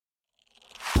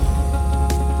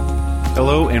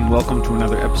Hello and welcome to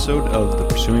another episode of the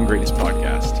Pursuing Greatness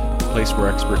podcast, a place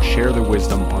where experts share their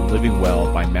wisdom on living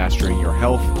well by mastering your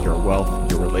health, your wealth,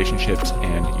 your relationships,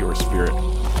 and your spirit.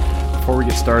 Before we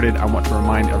get started, I want to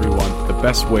remind everyone the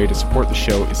best way to support the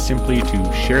show is simply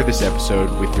to share this episode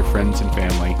with your friends and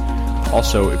family.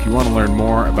 Also, if you want to learn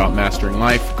more about mastering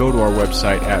life, go to our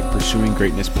website at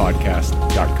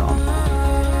pursuinggreatnesspodcast.com.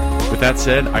 With that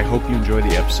said, I hope you enjoy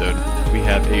the episode. We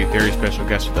have a very special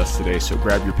guest with us today, so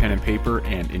grab your pen and paper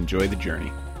and enjoy the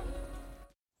journey.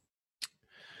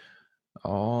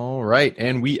 All right,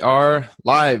 and we are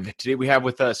live. Today we have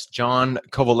with us John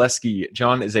Kovaleski.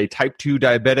 John is a type 2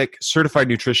 diabetic, certified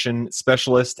nutrition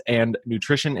specialist, and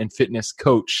nutrition and fitness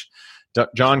coach.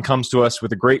 John comes to us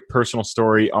with a great personal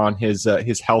story on his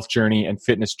health journey and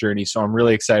fitness journey, so I'm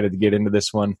really excited to get into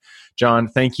this one. John,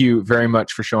 thank you very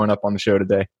much for showing up on the show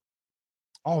today.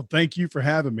 Oh, thank you for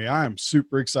having me. I am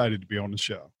super excited to be on the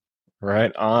show.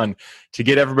 Right on. To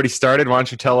get everybody started, why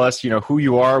don't you tell us, who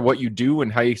you are, what you do,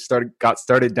 and how you got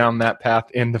started down that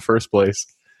path in the first place?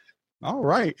 All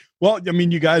right. Well,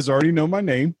 you guys already know my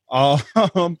name.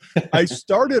 I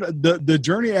started the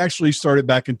journey actually started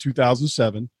back in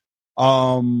 2007.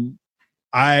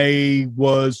 I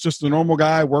was just a normal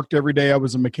guy. I worked every day. I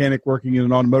was a mechanic working in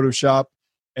an automotive shop,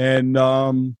 and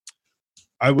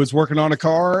I was working on a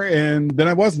car, and then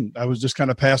I wasn't. I was just kind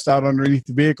of passed out underneath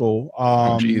the vehicle.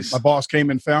 My boss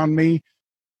came and found me.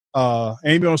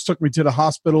 Ambulance took me to the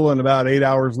hospital, and about 8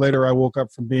 hours later, I woke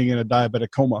up from being in a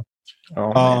diabetic coma.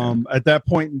 At that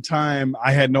point in time,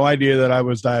 I had no idea that I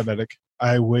was diabetic.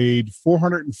 I weighed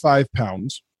 405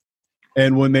 pounds,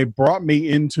 and when they brought me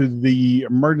into the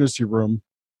emergency room,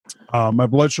 my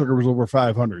blood sugar was over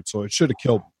 500, so it should have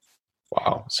killed me.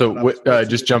 Wow. So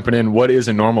just jumping in, what is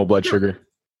a normal blood sugar?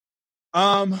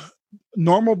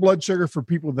 Normal blood sugar for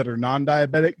people that are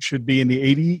non-diabetic should be in the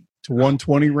 80 to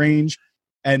 120 range.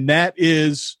 And that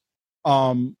is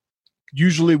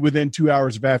usually within 2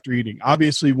 hours of after eating.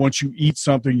 Obviously, once you eat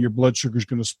something, your blood sugar is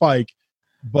going to spike.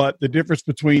 But the difference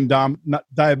between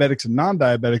diabetics and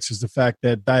non-diabetics is the fact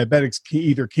that diabetics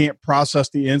either can't process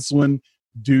the insulin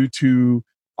due to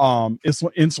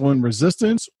insulin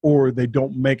resistance, or they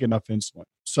don't make enough insulin.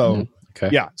 So,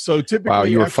 So typically, wow,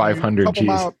 you were 500.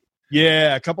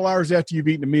 A couple hours after you've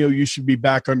eaten a meal, you should be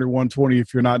back under 120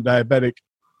 if you're not diabetic.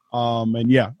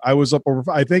 I was up over,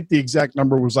 I think the exact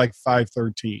number was like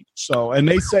 513. So, and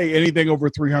they say anything over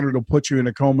 300 will put you in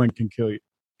a coma and can kill you.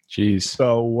 Jeez.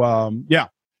 So,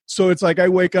 So it's like I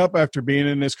wake up after being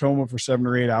in this coma for 7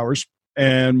 or 8 hours,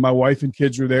 and my wife and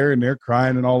kids are there, and they're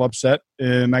crying and all upset.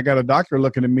 And I got a doctor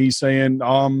looking at me saying,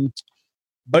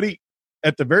 buddy,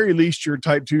 at the very least, you're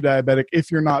type 2 diabetic if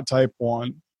you're not type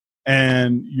 1.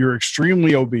 And you're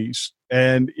extremely obese.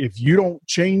 And if you don't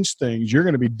change things, you're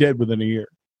going to be dead within a year.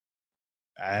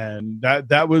 And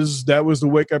that was the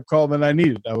wake-up call that I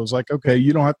needed. I was like, okay,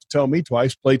 you don't have to tell me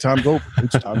twice. Playtime's over.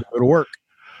 It's time to go to work.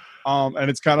 And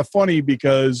it's kind of funny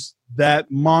because that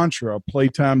mantra,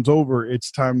 playtime's over,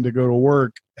 it's time to go to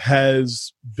work,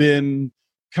 has been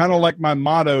kind of like my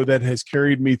motto that has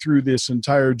carried me through this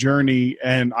entire journey.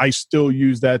 And I still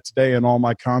use that today in all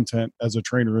my content as a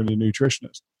trainer and a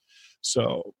nutritionist.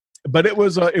 So, but it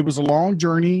was a long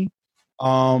journey.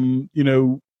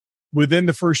 Within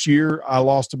the first year, I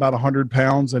lost about 100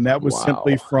 pounds, and that was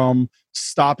simply from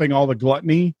stopping all the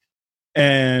gluttony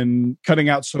and cutting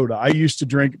out soda. I used to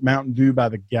drink Mountain Dew by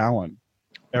the gallon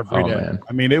every day. Man.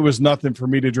 I mean, it was nothing for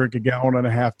me to drink 1.5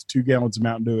 gallons to 2 gallons of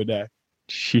Mountain Dew a day.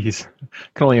 Jeez, I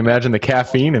can only imagine the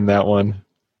caffeine in that one.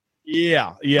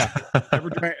 Yeah.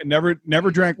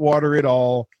 Never drank water at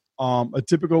all. A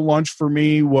typical lunch for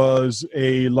me was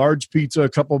a large pizza, a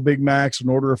couple of Big Macs, an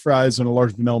order of fries, and a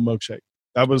large vanilla milkshake.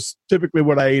 That was typically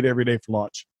what I ate every day for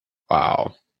lunch.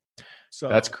 Wow. So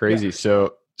that's crazy. Yeah.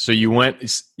 So you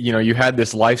went, you had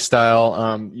this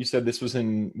lifestyle. You said this was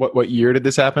in what year did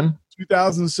this happen?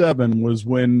 2007 was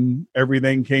when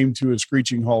everything came to a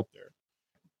screeching halt there.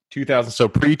 2000. So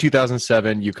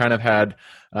pre-2007, you kind of had,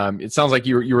 it sounds like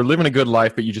you were living a good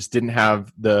life, but you just didn't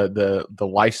have the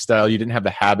lifestyle. You didn't have the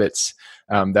habits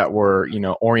that were,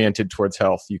 oriented towards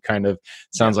health. You kind of,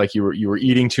 sounds like you were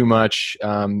eating too much.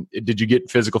 Did you get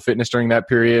physical fitness during that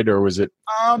period, or was it?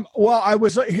 Well, I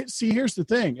was, here's the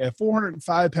thing. At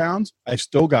 405 pounds, I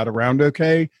still got around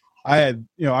okay. I had,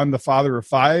 I'm the father of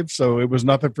 5, so it was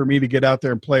nothing for me to get out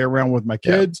there and play around with my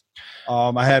kids.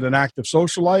 Yeah. I had an active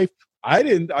social life. I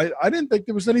didn't think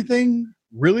there was anything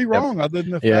really wrong other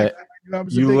than the fact that I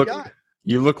was a big guy.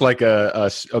 You look like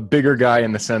a bigger guy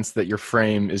in the sense that your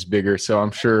frame is bigger. So I'm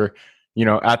sure,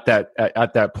 at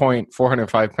that point,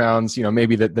 405 pounds,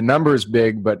 maybe the number is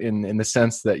big, but in the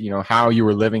sense that, how you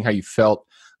were living, how you felt,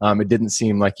 It didn't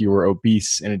seem like you were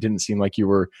obese, and it didn't seem like you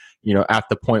were, at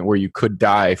the point where you could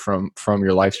die from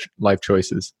your life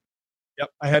choices. Yep,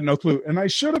 I had no clue. And I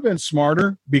should have been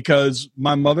smarter because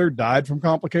my mother died from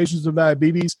complications of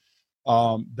diabetes.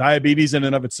 Diabetes in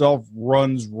and of itself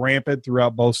runs rampant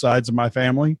throughout both sides of my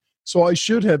family. So I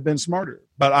should have been smarter.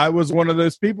 But I was one of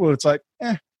those people that's like,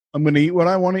 I'm going to eat what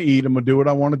I want to eat. I'm going to do what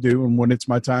I want to do. And when it's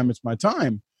my time, it's my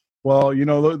time. Well,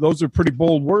 those are pretty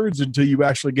bold words until you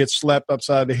actually get slapped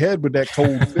upside the head with that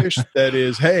cold fish that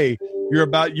is, hey, you're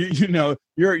about,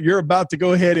 you're about to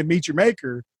go ahead and meet your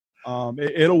maker.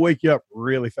 It'll wake you up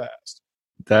really fast.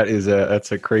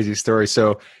 That's a crazy story.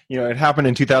 So, it happened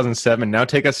in 2007. Now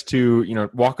take us to,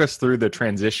 walk us through the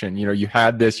transition. You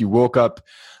had this, you woke up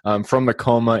from the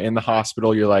coma in the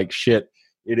hospital. You're like, shit,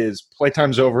 it is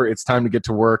playtime's over. It's time to get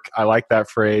to work. I like that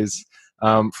phrase.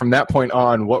 From that point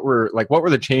on, what were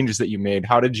the changes that you made?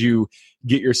 How did you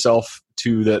get yourself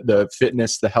to the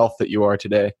fitness, the health that you are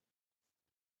today?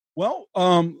 Well,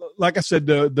 like I said,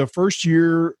 the first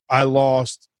year I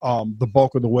lost the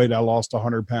bulk of the weight. I lost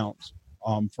 100 pounds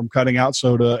from cutting out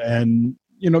soda, and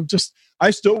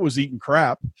I still was eating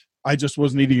crap. I just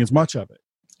wasn't eating as much of it.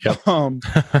 Yep.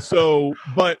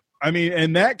 But I mean,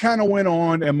 and that kind of went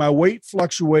on, and my weight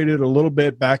fluctuated a little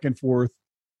bit back and forth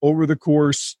over the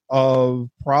course of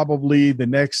probably the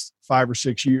next 5 or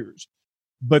 6 years.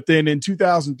 But then in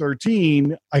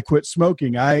 2013, I quit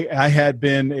smoking. I had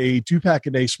been a 2-pack a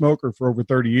day smoker for over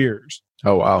 30 years.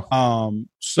 Oh, wow.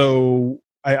 So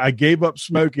I gave up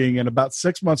smoking, and about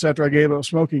 6 months after I gave up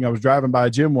smoking, I was driving by a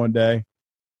gym one day,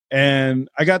 and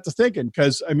I got to thinking,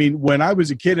 because I mean, when I was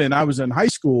a kid and I was in high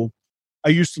school, I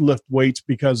used to lift weights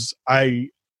because I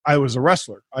was a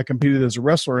wrestler. I competed as a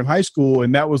wrestler in high school,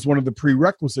 and that was one of the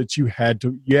prerequisites. You had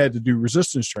to do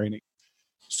resistance training.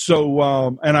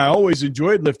 So, and I always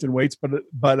enjoyed lifting weights,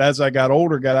 but as I got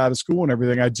older, got out of school and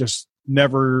everything, I just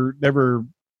never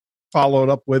followed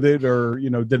up with it or,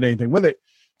 did anything with it.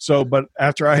 So, but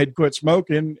after I had quit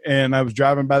smoking and I was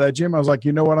driving by that gym, I was like,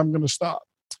 you know what, I'm going to stop.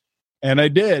 And I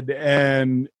did.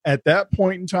 And at that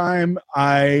point in time,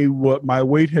 my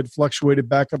weight had fluctuated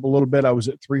back up a little bit. I was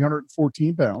at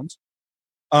 314 pounds.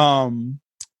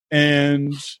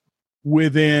 And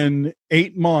within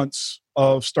 8 months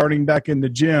of starting back in the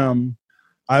gym,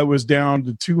 I was down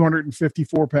to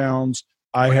 254 pounds.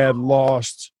 I had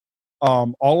lost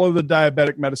all of the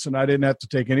diabetic medicine. I didn't have to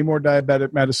take any more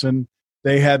diabetic medicine.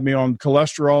 They had me on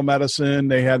cholesterol medicine.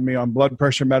 They had me on blood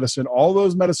pressure medicine. All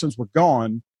those medicines were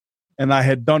gone. And I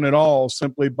had done it all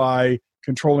simply by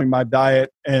controlling my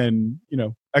diet and,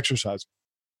 exercising.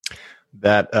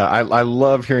 That I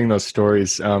love hearing those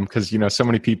stories because, so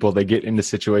many people, they get into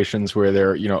situations where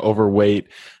they're, overweight,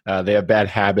 they have bad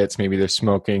habits, maybe they're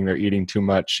smoking, they're eating too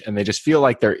much, and they just feel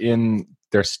like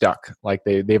they're stuck. Like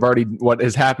they've already, what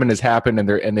has happened,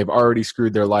 and they've already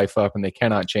screwed their life up and they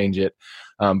cannot change it.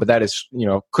 But that is,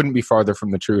 couldn't be farther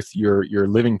from the truth. You're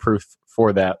living proof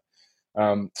for that.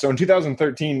 So in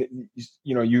 2013,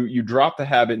 you dropped the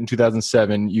habit. In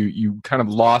 2007, you kind of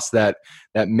lost that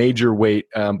major weight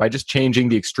by just changing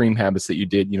the extreme habits that you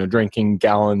did, drinking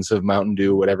gallons of Mountain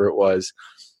Dew, whatever it was.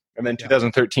 And then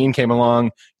 2013 came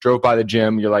along, drove by the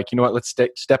gym. You're like, you know what, let's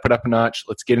step it up a notch.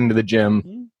 Let's get into the gym.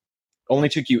 Mm-hmm. Only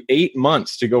took you 8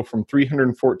 months to go from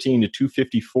 314 to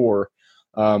 254.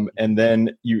 And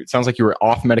then it sounds like you were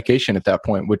off medication at that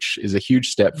point, which is a huge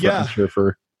step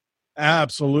for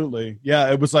Absolutely. Yeah.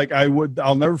 It was like,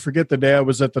 I'll never forget the day I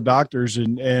was at the doctor's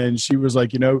and she was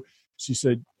like, she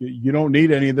said, you don't need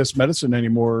any of this medicine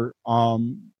anymore.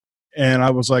 And I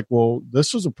was like, well,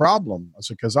 this is a problem. I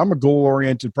said, cause I'm a goal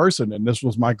oriented person and this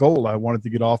was my goal. I wanted to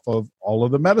get off of all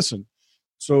of the medicine.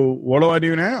 So what do I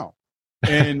do now?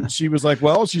 And she was like,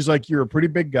 well, she's like, you're a pretty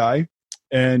big guy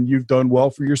and you've done well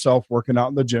for yourself working out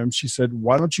in the gym. She said,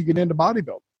 why don't you get into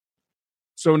bodybuilding?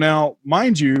 So now,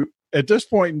 mind you, at this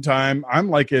point in time, I'm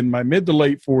like in my mid to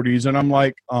late 40s, and I'm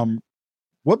like,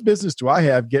 what business do I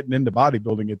have getting into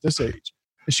bodybuilding at this age?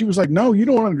 And she was like, no, you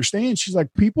don't understand. She's like,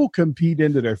 people compete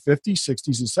into their 50s,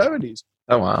 60s, and 70s.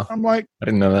 Oh, wow. I'm like, I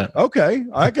didn't know that. Okay,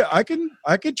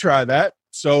 I could try that.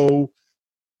 So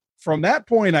from that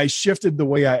point, I shifted the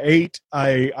way I ate.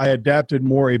 I adapted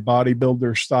more a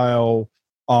bodybuilder style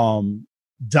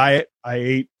diet. I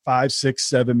ate 5, 6,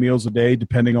 7 meals a day,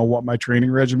 depending on what my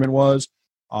training regimen was.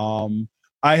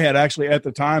 I had actually, at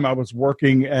the time, I was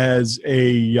working as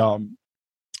a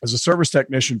service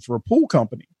technician for a pool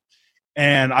company.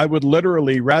 And I would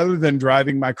literally, rather than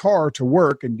driving my car to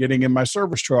work and getting in my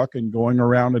service truck and going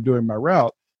around and doing my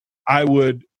route, I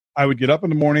would get up in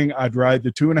the morning. I'd ride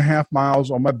the 2.5 miles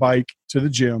on my bike to the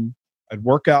gym. I'd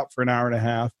work out for an hour and a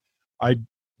half. I'd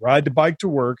ride the bike to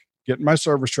work, get in my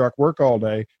service truck, work all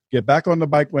day, get back on the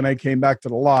bike when I came back to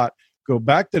the lot, go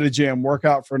back to the gym, work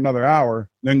out for another hour,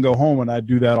 then go home, and I'd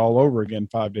do that all over again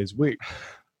 5 days a week.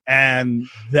 And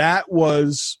that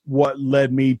was what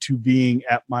led me to being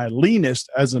at my leanest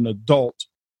as an adult.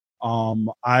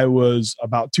 I was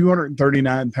about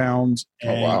 239 pounds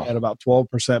and at about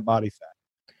 12% body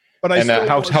fat. But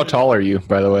how tall are you,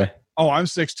 by the way? Oh, I'm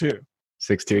 6'2".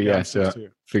 6'2", yeah. So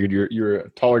figured you're a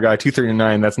taller guy.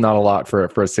 239. That's not a lot for a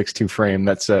 6'2" frame.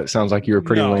 That sounds like you were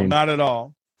pretty lean. Not at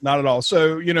all. Not at all.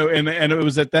 So and it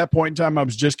was at that point in time I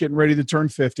was just getting ready to turn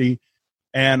 50,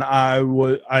 and I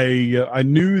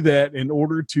knew that in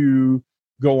order to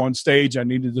go on stage, I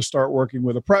needed to start working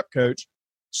with a prep coach.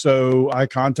 So I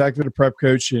contacted a prep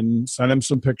coach and sent him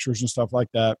some pictures and stuff like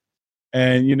that.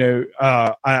 And,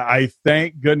 I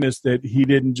thank goodness that he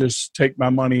didn't just take my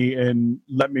money and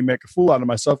let me make a fool out of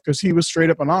myself, because he was straight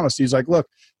up and honest. He's like, look,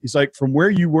 from where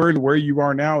you were to where you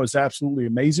are now is absolutely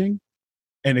amazing.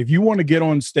 And if you want to get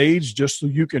on stage just so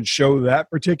you can show that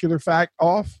particular fact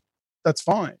off, that's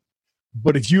fine.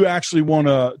 But if you actually want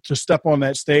to step on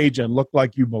that stage and look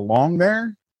like you belong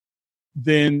there,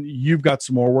 then you've got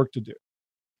some more work to do.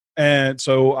 And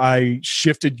so I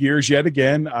shifted gears yet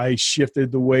again. I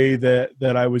shifted the way that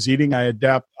I was eating. I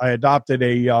adopted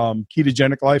a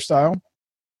ketogenic lifestyle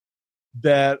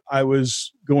that I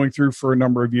was going through for a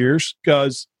number of years,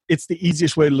 because it's the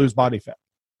easiest way to lose body fat,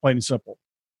 plain and simple.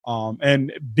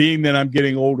 And being that I'm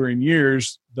getting older in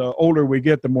years, the older we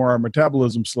get, the more our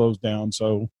metabolism slows down.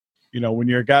 So, when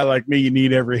you're a guy like me, you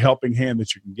need every helping hand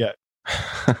that you can get.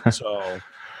 So,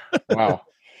 wow.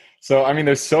 So,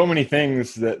 there's so many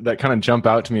things that kind of jump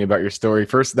out to me about your story.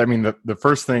 First, the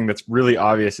first thing that's really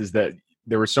obvious is that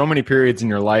there were so many periods in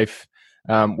your life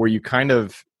where you kind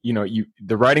of,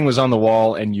 the writing was on the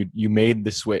wall and you made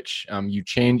the switch.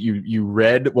 You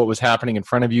read what was happening in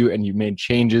front of you and you made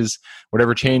changes,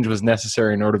 whatever change was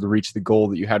necessary in order to reach the goal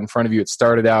that you had in front of you. It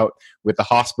started out with the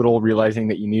hospital realizing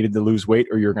that you needed to lose weight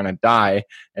or you're going to die.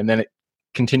 And then it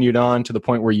continued on to the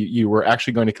point where you were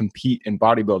actually going to compete in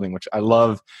bodybuilding, which I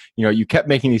love. You kept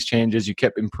making these changes, you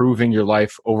kept improving your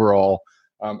life overall.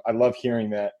 I love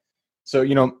hearing that. So,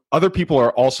 other people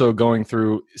are also going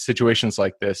through situations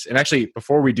like this. And actually,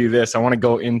 before we do this, I want to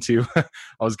go into,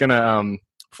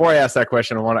 before I ask that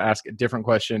question, I want to ask a different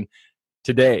question.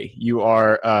 Today, you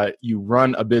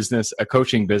run a business, a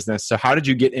coaching business. So how did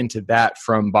you get into that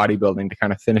from bodybuilding, to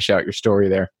kind of finish out your story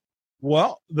there?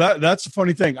 Well, that's a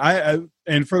funny thing.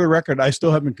 And for the record, I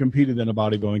still haven't competed in a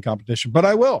bodybuilding competition, but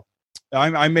I will.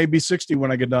 I may be 60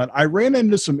 when I get done. I ran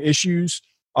into some issues.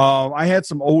 I had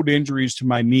some old injuries to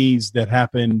my knees that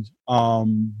happened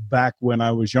back when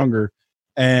I was younger,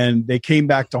 and they came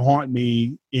back to haunt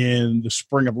me in the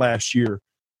spring of last year.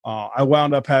 I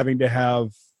wound up having to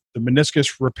have the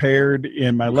meniscus repaired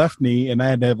in my left knee, and I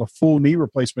had to have a full knee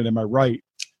replacement in my right.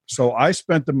 So I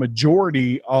spent the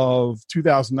majority of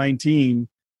 2019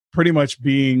 pretty much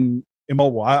being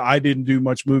immobile. I didn't do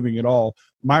much moving at all.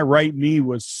 My right knee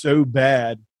was so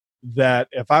bad that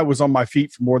if I was on my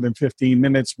feet for more than 15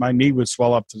 minutes, my knee would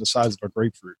swell up to the size of a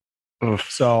grapefruit. Ugh.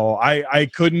 So I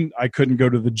couldn't go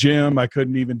to the gym. I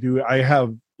couldn't even do it. I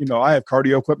have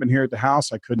cardio equipment here at the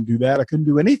house. I couldn't do that. I couldn't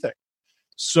do anything.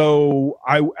 So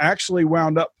I actually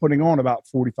wound up putting on about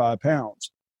 45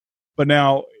 pounds. But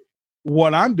now,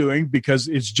 what I'm doing, because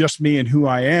it's just me and who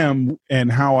I am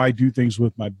and how I do things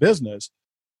with my business,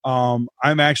 I'm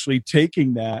actually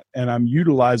taking that and I'm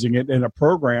utilizing it in a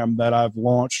program that I've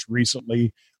launched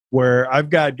recently, where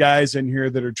I've got guys in here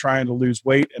that are trying to lose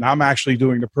weight, and I'm actually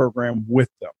doing the program with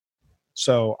them.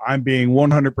 So I'm being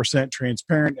 100%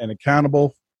 transparent and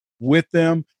accountable with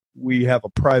them. We have a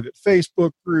private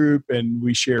Facebook group, and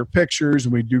we share pictures,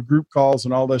 and we do group calls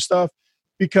and all this stuff,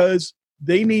 because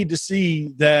they need to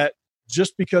see that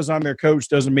just because I'm their coach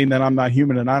doesn't mean that I'm not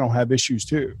human and I don't have issues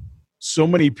too. So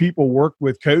many people work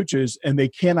with coaches and they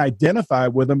can't identify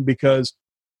with them because,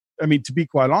 to be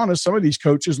quite honest, some of these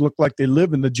coaches look like they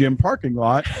live in the gym parking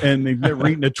lot and they've never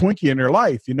eaten a Twinkie in their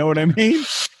life. You know what I mean?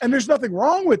 And there's nothing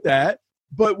wrong with that.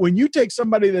 But when you take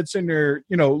somebody that's in their,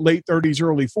 late 30s,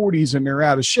 early 40s, and they're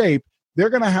out of shape, they're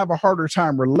going to have a harder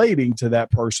time relating to that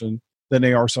person than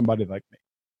they are somebody like me.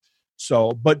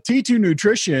 So, but T2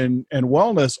 Nutrition and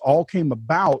Wellness all came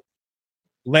about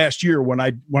last year when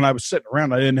I was sitting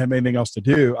around. I didn't have anything else to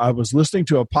do. I was listening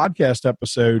to a podcast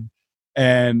episode,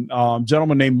 and a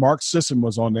gentleman named Mark Sisson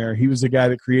was on there. He was the guy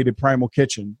that created Primal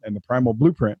Kitchen and the Primal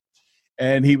Blueprint.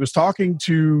 And he was talking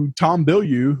to Tom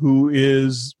Bilyeu, who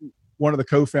is one of the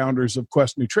co-founders of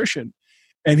Quest Nutrition.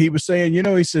 And he was saying,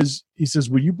 he says,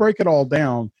 will you break it all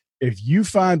down? If you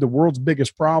find the world's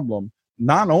biggest problem,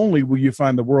 not only will you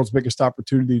find the world's biggest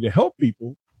opportunity to help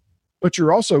people, but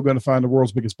you're also going to find the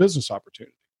world's biggest business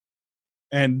opportunity.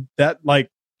 And that like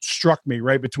struck me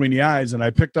right between the eyes. And I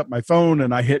picked up my phone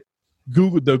and I hit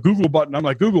the Google button. I'm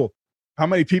like, Google, how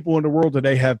many people in the world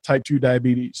today have type 2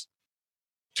 diabetes?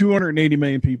 280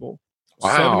 million people.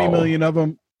 Wow. 70 million of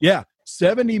them. Yeah.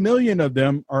 70 million of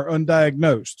them are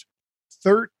undiagnosed.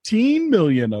 13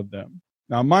 million of them.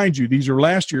 Now, mind you, these are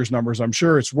last year's numbers. I'm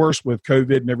sure it's worse with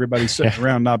COVID and everybody sitting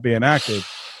around not being active.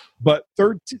 But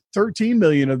 13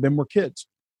 million of them were kids.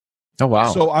 Oh,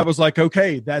 wow. So I was like,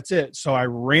 okay, that's it. So I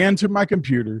ran to my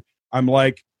computer. I'm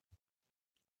like,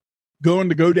 going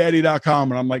to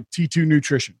GoDaddy.com, and I'm like, T2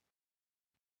 Nutrition.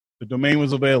 The domain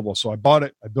was available. So I bought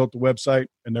it. I built the website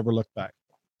and never looked back.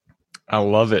 I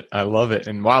love it. I love it.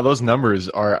 And wow, those numbers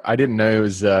I didn't know it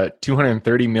was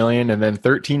 230 million and then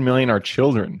 13 million are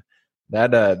children.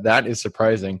 That is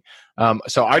surprising.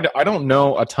 So I don't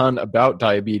know a ton about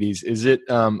diabetes. Is it,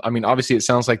 I mean, obviously it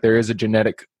sounds like there is a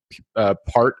genetic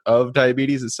part of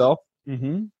diabetes itself.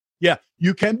 Mm-hmm. Yeah,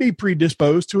 you can be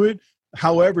predisposed to it.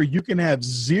 However, you can have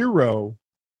zero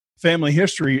family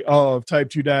history of type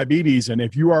 2 diabetes. And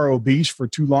if you are obese for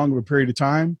too long of a period of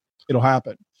time, it'll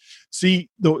happen. See,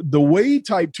 the way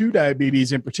type 2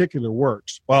 diabetes in particular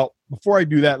works. Well, before I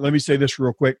do that, let me say this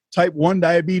real quick. Type 1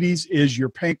 diabetes is your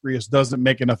pancreas doesn't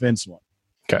make enough insulin.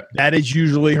 Okay. That is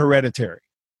usually hereditary.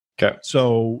 Okay.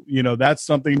 So, that's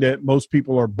something that most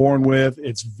people are born with.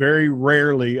 It's very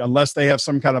rarely, unless they have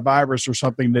some kind of virus or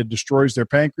something that destroys their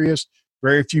pancreas,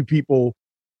 very few people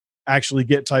actually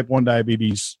get type 1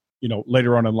 diabetes,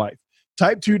 later on in life.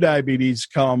 Type 2 diabetes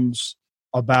comes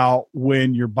about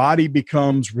when your body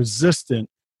becomes resistant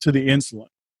to the insulin.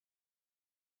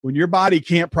 When your body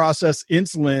can't process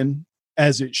insulin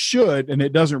as it should, and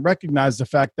it doesn't recognize the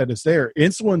fact that it's there.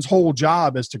 Insulin's whole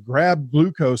job is to grab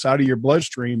glucose out of your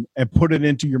bloodstream and put it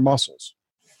into your muscles.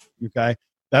 Okay?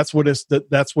 That's what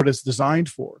it's designed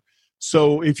for.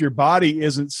 So if your body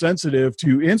isn't sensitive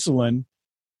to insulin,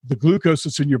 the glucose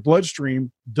that's in your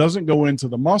bloodstream doesn't go into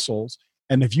the muscles.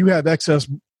 And if you have excess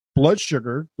blood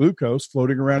sugar, glucose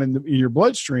floating around in your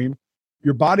bloodstream,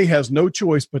 your body has no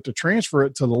choice but to transfer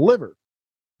it to the liver.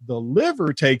 The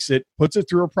liver takes it, puts it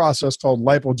through a process called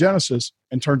lipogenesis,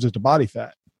 and turns it to body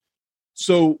fat.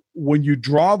 So when you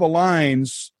draw the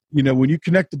lines, when you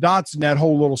connect the dots in that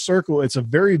whole little circle, it's a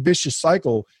very vicious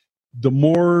cycle. The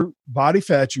more body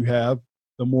fat you have,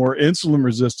 the more insulin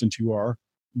resistant you are.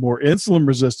 The more insulin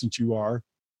resistant you are,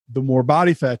 the more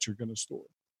body fat you're going to store.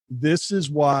 This is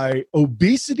why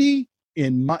obesity,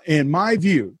 in my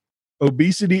view,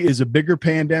 obesity is a bigger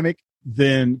pandemic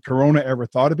than Corona ever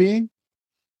thought of being.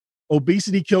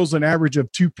 Obesity kills an average of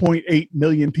 2.8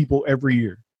 million people every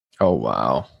year. Oh,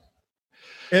 wow.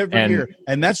 Every year.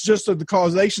 And that's just the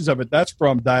causations of it. That's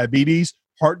from diabetes,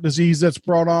 heart disease that's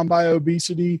brought on by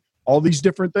obesity, all these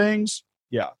different things.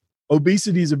 Yeah.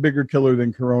 Obesity is a bigger killer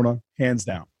than Corona, hands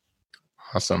down.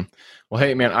 Awesome. Well,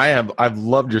 hey, man, I've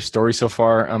loved your story so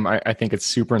far. I think it's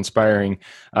super inspiring.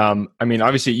 I mean,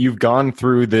 obviously, you've gone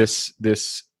through this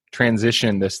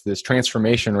transition, this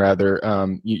transformation,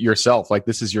 rather, yourself. Like,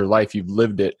 this is your life. You've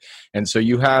lived it, and so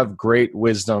you have great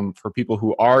wisdom for people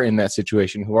who are in that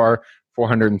situation, who are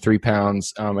 403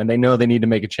 pounds, and they know they need to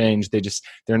make a change.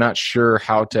 They're not sure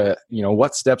how to,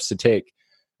 what steps to take.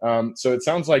 So it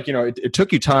sounds like, it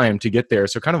took you time to get there.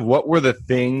 So kind of what were the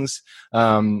things,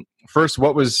 first,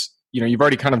 what was, you've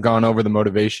already kind of gone over the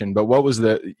motivation, but what was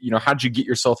how did you get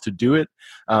yourself to do it?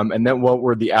 And then what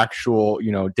were the actual,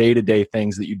 day-to-day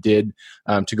things that you did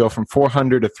to go from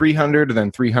 400 to 300 and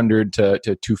then 300 to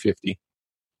 250?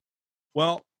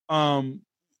 Well,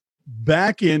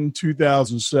 back in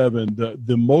 2007,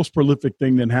 the most prolific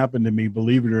thing that happened to me,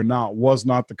 believe it or not, was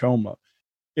not the coma.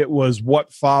 It was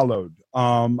what followed.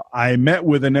 I met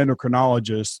with an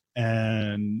endocrinologist,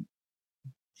 and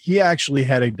he actually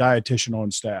had a dietitian on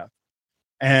staff.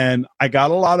 And I got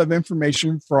a lot of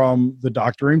information from the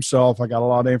doctor himself. I got a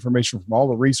lot of information from all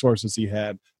the resources he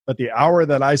had. But the hour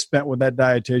that I spent with that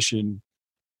dietitian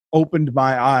opened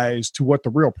my eyes to what the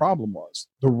real problem was.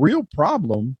 The real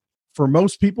problem for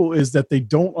most people is that they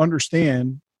don't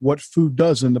understand what food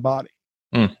does in the body.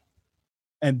 Mm.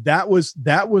 And that was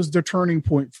the turning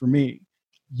point for me.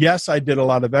 Yes, I did a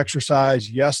lot of exercise.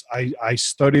 Yes, I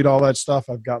studied all that stuff.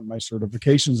 I've gotten my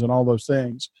certifications and all those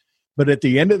things. But at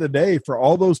the end of the day, for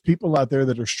all those people out there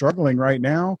that are struggling right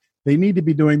now, they need to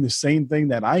be doing the same thing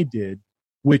that I did,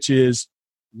 which is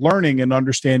learning and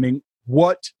understanding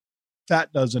what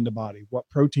fat does in the body, what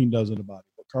protein does in the body,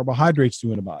 what carbohydrates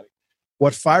do in the body,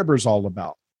 what fiber is all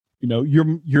about.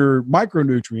 Your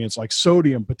micronutrients like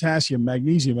sodium, potassium,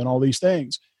 magnesium, and all these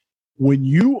things. When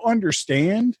you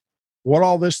understand what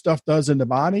all this stuff does in the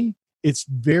body, it's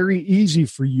very easy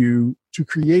for you to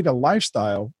create a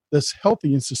lifestyle that's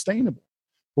healthy and sustainable.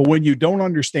 But when you don't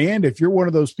understand, if you're one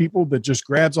of those people that just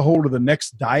grabs a hold of the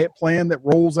next diet plan that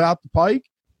rolls out the pike,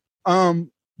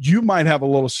 you might have a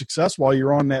little success while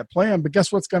you're on that plan. But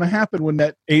guess what's going to happen when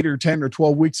that 8 or 10 or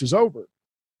 12 weeks is over?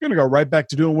 You're going to go right back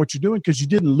to doing what you're doing because you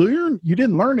didn't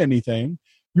learn anything.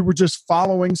 You were just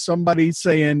following somebody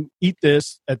saying, eat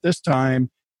this at this time,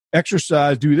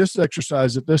 exercise, do this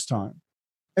exercise at this time.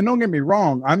 And don't get me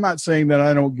wrong, I'm not saying that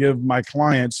I don't give my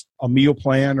clients a meal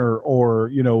plan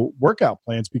or workout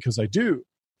plans, because I do.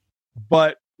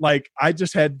 But like, I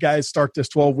just had guys start this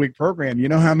 12-week program. You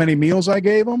know how many meals I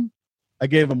gave them? I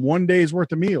gave them 1 day's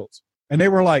worth of meals. And they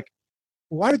were like,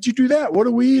 why did you do that? What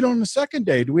do we eat on the second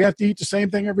day? Do we have to eat the same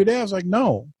thing every day? I was like,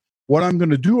 no. What I'm going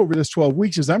to do over this 12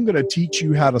 weeks is I'm going to teach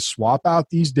you how to swap out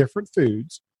these different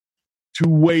foods, to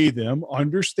weigh them,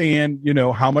 understand,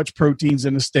 how much protein's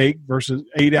in a steak versus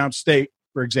 8-ounce steak,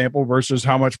 for example, versus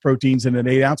how much protein's in an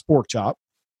 8-ounce pork chop.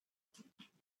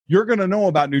 You're going to know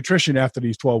about nutrition after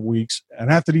these 12 weeks. And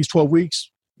after these 12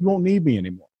 weeks, you won't need me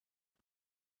anymore.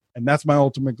 And that's my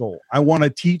ultimate goal. I want to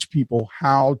teach people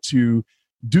how to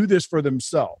do this for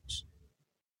themselves.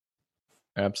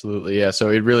 Absolutely. Yeah. So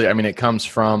it really, it comes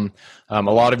from a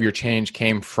lot of your change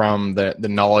came from the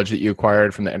knowledge that you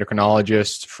acquired from the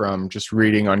endocrinologist, from just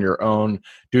reading on your own,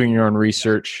 doing your own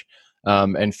research,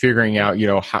 and figuring out,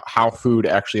 how food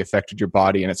actually affected your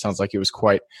body. And it sounds like it was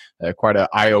quite an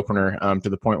eye opener, to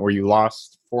the point where you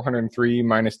lost 403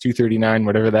 minus 239,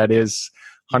 whatever that is,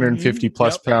 150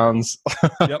 plus pounds.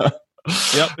 Yep.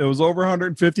 It was over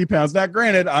 150 pounds. Now,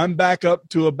 granted, I'm back up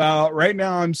to right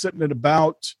now I'm sitting at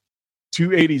about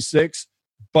 286.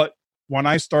 But when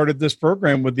I started this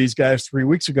program with these guys 3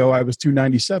 weeks ago, I was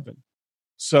 297.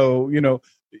 So,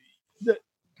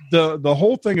 the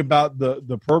whole thing about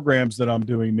the programs that I'm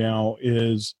doing now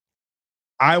is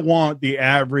I want the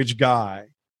average guy,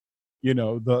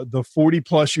 the 40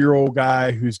 plus year old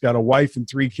guy who's got a wife and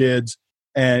 3 kids,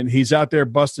 and he's out there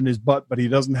busting his butt, but he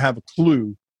doesn't have a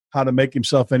clue how to make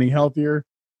himself any healthier.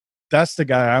 That's the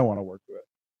guy I want to work with,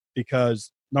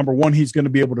 because number one, he's going to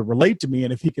be able to relate to me.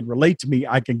 And if he can relate to me,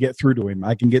 I can get through to him.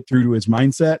 I can get through to his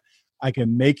mindset. I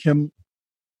can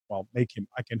I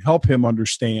can help him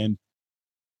understand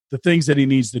the things that he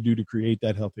needs to do to create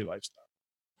that healthy lifestyle.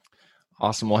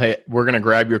 Awesome. Well, hey, we're going to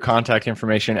grab your contact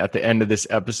information at the end of this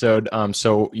episode.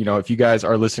 So, if you guys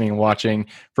are listening and watching,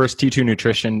 first T2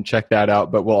 Nutrition, check that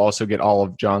out. But we'll also get all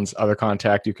of John's other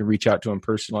contact. You can reach out to him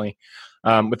personally.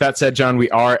 With that said, John,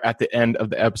 we are at the end of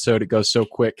the episode. It goes so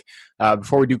quick.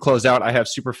 Before we do close out, I have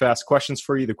super fast questions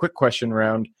for you, the quick question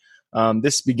round.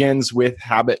 This begins with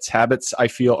habits. Habits, I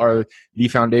feel, are the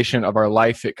foundation of our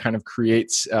life. It kind of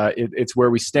creates, it's where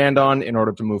we stand on in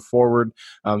order to move forward.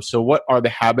 So what are the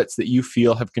habits that you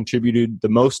feel have contributed the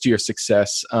most to your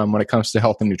success when it comes to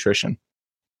health and nutrition?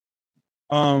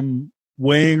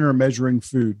 Weighing or measuring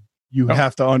food. You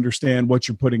have to understand what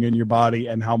you're putting in your body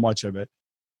and how much of it.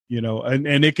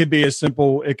 And it can be as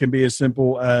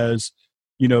simple as,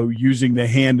 using the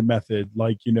hand method,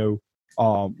 like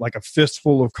a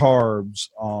fistful of carbs,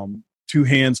 2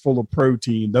 hands full of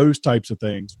protein, those types of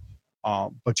things.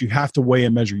 But you have to weigh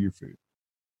and measure your food.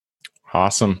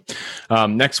 Awesome.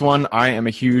 Next one, I am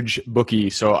a huge bookie.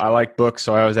 So I like books.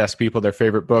 So I always ask people their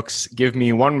favorite books. Give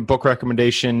me one book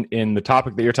recommendation in the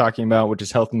topic that you're talking about, which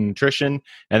is health and nutrition,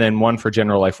 and then one for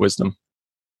general life wisdom.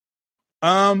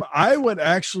 I would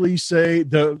actually say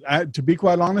to be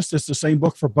quite honest, it's the same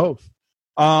book for both.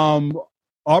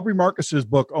 Aubrey Marcus's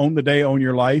book, Own the Day, Own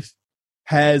Your Life,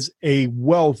 has a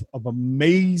wealth of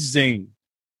amazing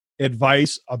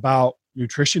advice about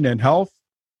nutrition and health,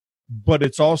 but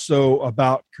it's also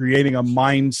about creating a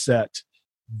mindset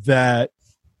that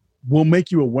will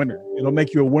make you a winner. It'll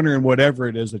make you a winner in whatever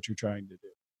it is that you're trying to do.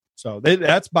 So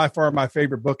that's by far my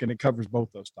favorite book, and it covers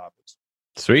both those topics.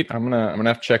 Sweet. I'm gonna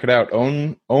have to check it out.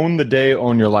 Own the Day,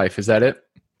 Own Your Life. Is that it?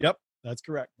 Yep, that's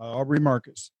correct. By Aubrey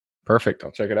Marcus. Perfect.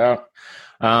 I'll check it out.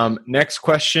 Next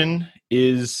question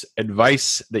is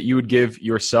advice that you would give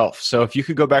yourself. So if you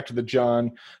could go back to the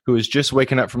John who was just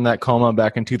waking up from that coma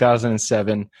back in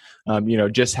 2007,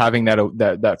 just having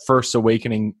that first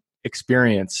awakening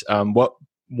experience, what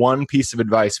one piece of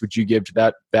advice would you give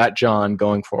to that John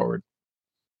going forward?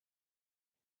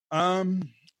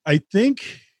 I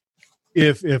think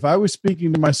if I was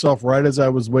speaking to myself right as I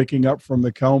was waking up from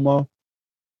the coma,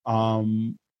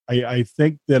 I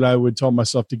think that I would tell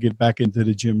myself to get back into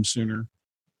the gym sooner.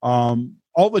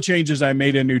 All the changes I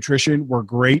made in nutrition were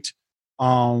great.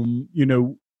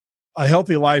 a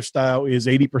healthy lifestyle is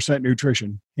 80%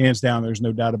 nutrition, hands down. There's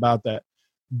no doubt about that.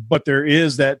 But there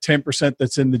is that 10%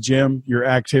 that's in the gym, your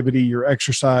activity, your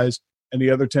exercise, and the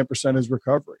other 10% is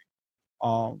recovery.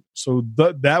 So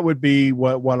that would be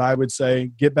what I would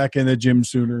say. Get back in the gym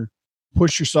sooner.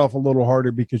 Push yourself a little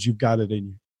harder because you've got it in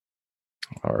you.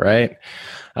 All right.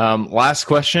 Last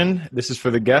question. This is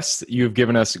for the guests. You've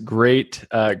given us great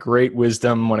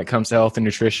wisdom when it comes to health and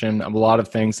nutrition. A lot of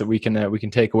things that we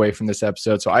can take away from this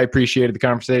episode. So I appreciated the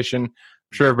conversation. I'm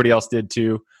sure everybody else did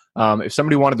too. If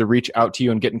somebody wanted to reach out to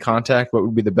you and get in contact, what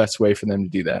would be the best way for them to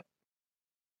do that?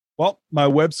 Well, my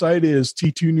website is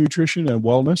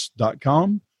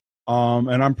t2nutritionandwellness.com.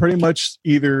 And I'm pretty much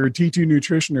either T2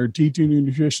 Nutrition or T2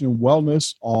 Nutrition and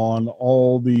Wellness on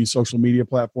all the social media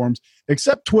platforms,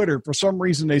 except Twitter. For some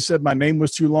reason, they said my name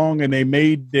was too long, and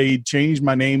they changed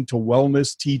my name to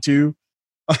Wellness T2.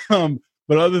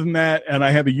 But other than that, and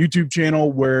I have a YouTube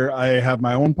channel where I have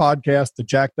my own podcast, the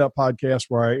Jacked Up Podcast,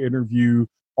 where I interview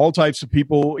all types of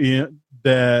people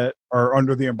that are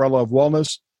under the umbrella of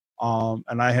wellness.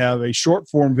 And I have a short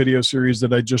form video series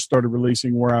that I just started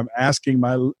releasing where I'm answering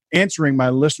my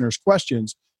listeners'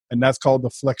 questions, and that's called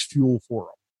the Flex Fuel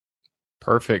Forum.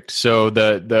 Perfect. So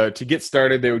to get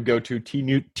started, they would go to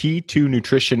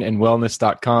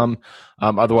t2nutritionandwellness.com.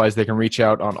 Otherwise, they can reach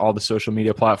out on all the social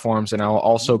media platforms, and I'll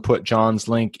also put John's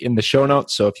link in the show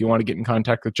notes. So if you want to get in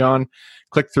contact with John,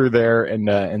 click through there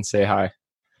and say hi.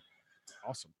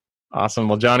 Awesome.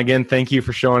 Well, John, again, thank you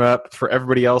for showing up. For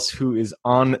everybody else who is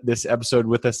on this episode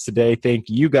with us today, thank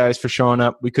you guys for showing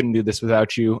up. We couldn't do this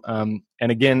without you. And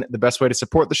again, the best way to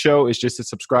support the show is just to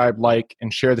subscribe, like,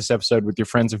 and share this episode with your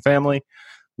friends and family.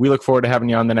 We look forward to having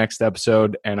you on the next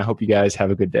episode, and I hope you guys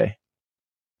have a good day.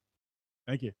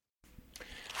 Thank you.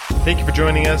 Thank you for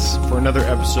joining us for another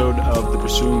episode of the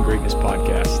Pursuing Greatness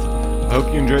podcast. I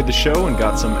hope you enjoyed the show and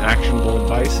got some actionable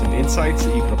advice and insights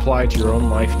that you can apply to your own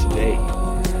life today.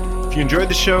 If you enjoyed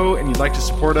the show and you'd like to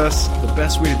support us, the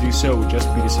best way to do so would just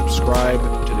be to subscribe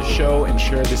to the show and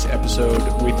share this episode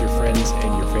with your friends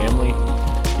and your family.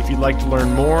 If you'd like to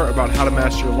learn more about how to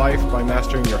master your life by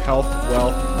mastering your health,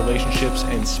 wealth, relationships,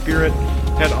 and spirit,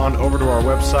 head on over to our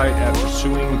website at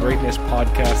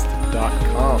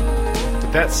pursuinggreatnesspodcast.com.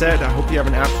 With that said, I hope you have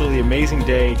an absolutely amazing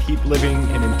day. Keep living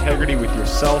in integrity with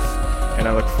yourself, and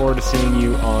I look forward to seeing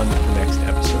you on the next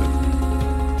episode.